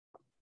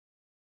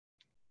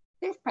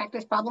This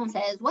practice problem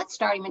says, what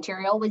starting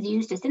material was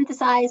used to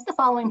synthesize the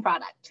following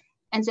product?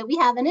 And so we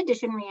have an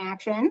addition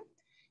reaction,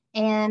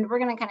 and we're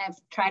going to kind of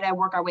try to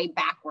work our way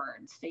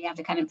backwards. So you have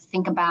to kind of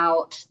think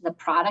about the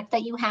product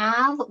that you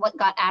have, what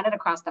got added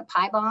across the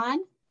pi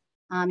bond.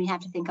 You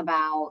have to think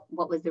about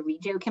what was the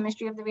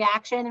regiochemistry of the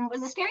reaction and what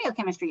was the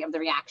stereochemistry of the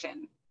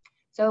reaction.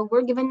 So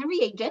we're given the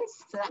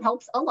reagents, so that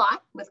helps a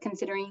lot with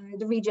considering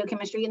the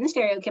regiochemistry and the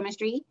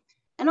stereochemistry,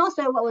 and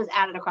also what was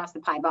added across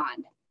the pi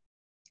bond.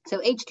 So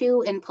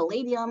H2 and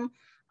palladium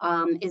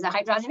is a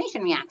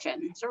hydrogenation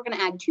reaction. So we're going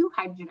to add 2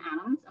 hydrogen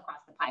atoms across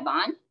the pi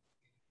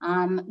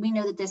bond. We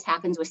know that this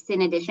happens with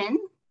syn addition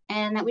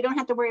and that we don't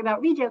have to worry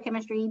about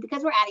regiochemistry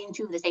because we're adding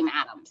 2 of the same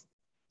atoms.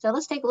 So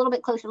let's take a little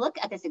bit closer look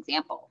at this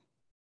example.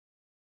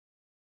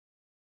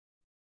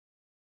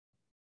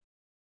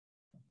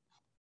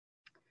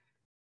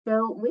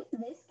 So with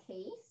this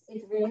case,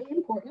 it's really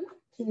important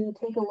to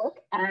take a look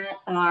at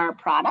our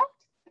product.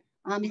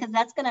 Because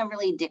that's going to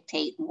really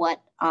dictate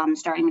what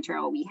starting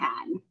material we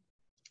had.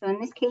 So in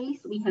this case,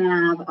 we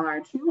have our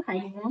 2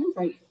 hydrogens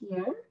right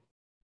here.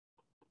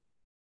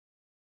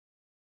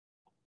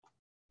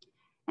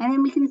 And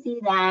then we can see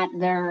that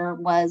there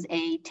was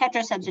a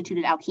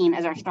tetrasubstituted alkene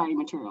as our starting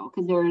material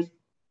because there's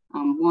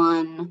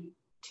 1,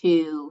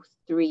 2,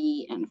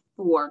 3, and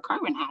 4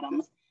 carbon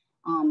atoms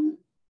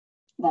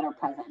that are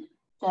present.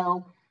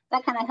 So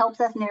that kind of helps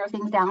us narrow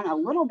things down a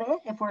little bit.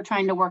 If we're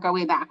trying to work our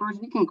way backwards,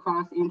 we can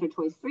cross answer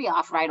choice 3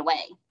 off right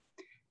away.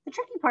 The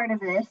tricky part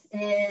of this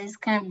is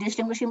kind of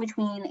distinguishing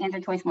between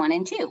answer choice 1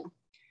 and 2.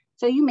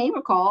 So you may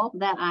recall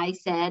that I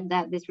said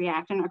that this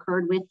reaction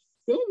occurred with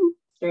syn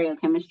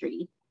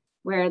stereochemistry,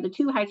 where the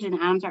 2 hydrogen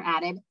atoms are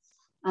added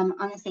on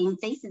the same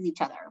face as each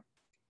other.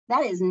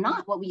 That is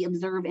not what we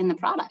observe in the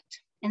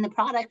product. In the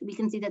product, we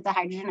can see that the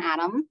hydrogen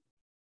atom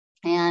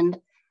and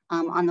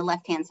on the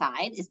left-hand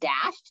side is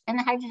dashed, and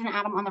the hydrogen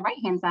atom on the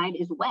right-hand side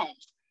is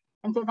wedged.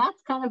 And so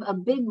that's kind of a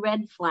big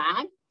red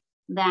flag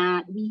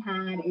that we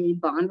had a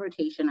bond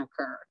rotation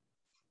occur.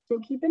 So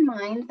keep in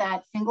mind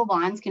that single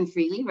bonds can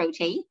freely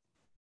rotate.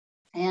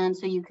 And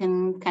so you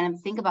can kind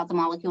of think about the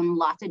molecule in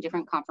lots of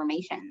different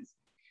conformations.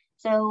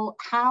 So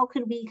how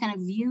could we kind of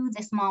view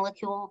this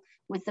molecule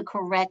with the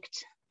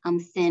correct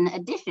syn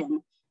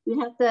addition?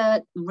 We'd have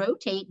to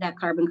rotate that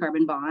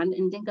carbon-carbon bond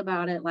and think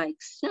about it like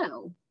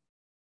so.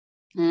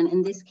 And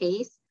in this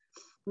case,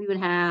 we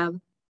would have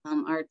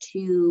our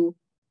 2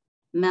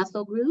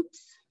 methyl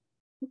groups,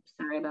 oops,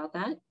 sorry about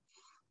that,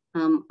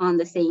 on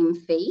the same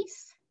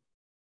face.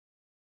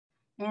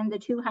 And the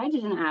 2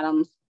 hydrogen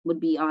atoms would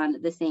be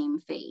on the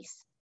same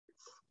face.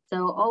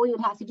 So all we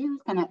would have to do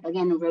is kind of,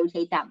 again,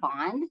 rotate that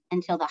bond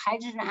until the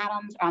hydrogen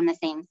atoms are on the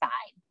same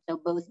side. So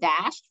both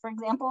dashed, for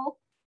example,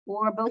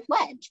 or both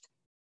wedged.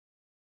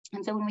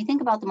 And so when we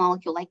think about the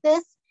molecule like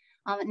this,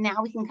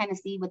 now we can kind of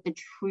see what the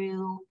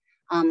true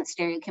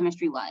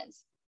stereochemistry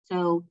was.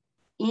 So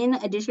in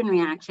addition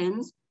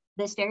reactions,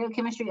 the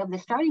stereochemistry of the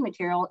starting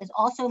material is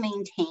also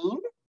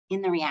maintained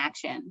in the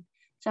reaction.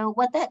 So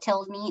what that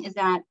tells me is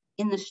that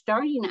in the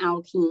starting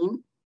alkene,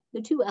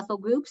 the 2 ethyl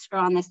groups are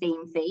on the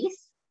same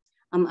face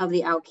of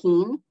the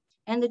alkene,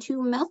 and the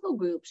 2 methyl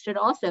groups should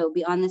also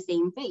be on the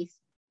same face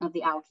of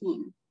the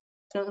alkene.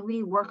 So if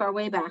we work our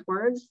way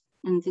backwards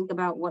and think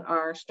about what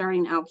our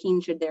starting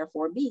alkene should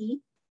therefore be,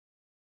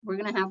 we're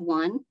going to have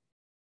one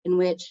in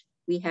which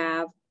we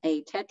have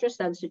a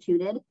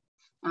tetrasubstituted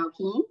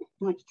alkene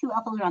in which 2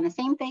 ethyls are on the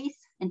same face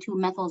and 2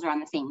 methyls are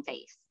on the same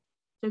face.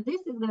 So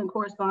this is going to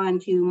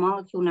correspond to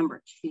molecule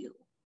number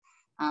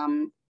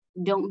 2.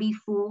 Don't be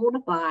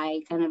fooled by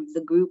kind of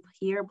the group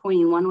here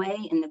pointing one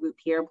way and the group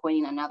here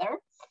pointing another.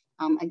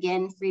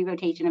 Again, free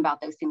rotation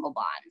about those single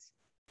bonds.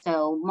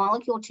 So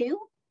molecule 2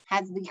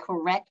 has the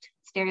correct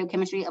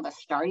stereochemistry of a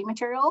starting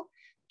material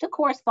to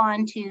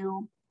correspond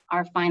to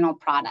our final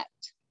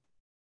product.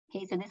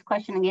 Okay, so this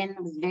question again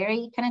was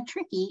very kind of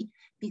tricky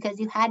because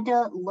you had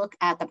to look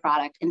at the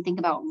product and think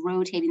about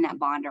rotating that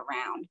bond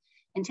around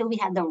until we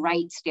had the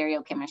right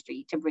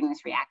stereochemistry to bring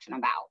this reaction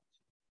about.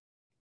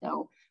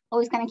 So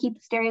always kind of keep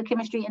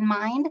stereochemistry in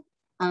mind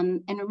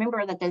and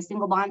remember that those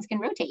single bonds can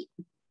rotate.